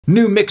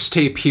New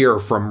mixtape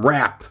here from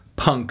rap,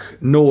 punk,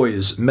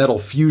 noise, metal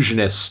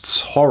fusionists,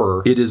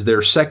 horror. It is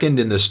their second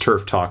in this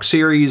Turf Talk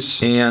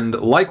series, and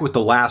like with the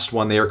last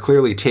one, they are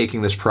clearly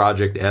taking this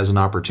project as an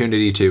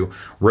opportunity to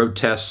road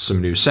test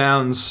some new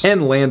sounds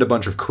and land a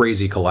bunch of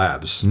crazy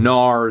collabs.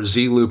 Gnar,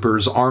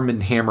 Z-Loopers, Arm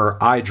 & Hammer,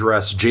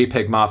 iDress,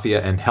 JPEG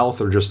Mafia, and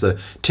Health are just the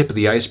tip of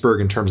the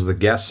iceberg in terms of the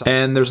guests,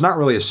 and there's not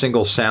really a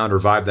single sound or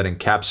vibe that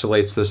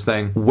encapsulates this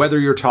thing. Whether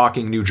you're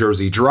talking New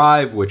Jersey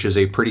Drive, which is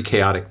a pretty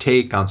chaotic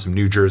take on some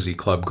New Jersey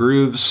club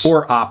grooves,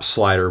 or Op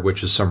Slider,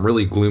 which is some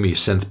really gloomy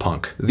synth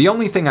punk. The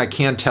only thing I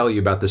can tell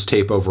you about this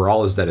tape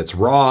overall is that it's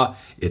raw,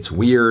 it's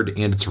weird,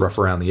 and it's rough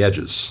around the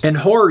edges. And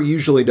horror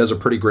usually does a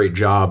pretty great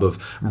job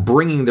of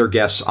bringing their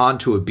guests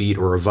onto a beat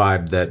or a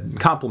vibe that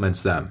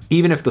complements them,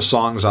 even if the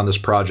songs on this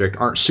project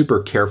aren't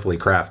super carefully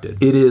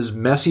crafted. It is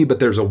messy, but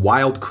there's a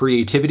wild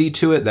creativity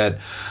to it that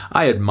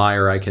I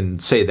admire, I can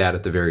say that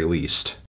at the very least.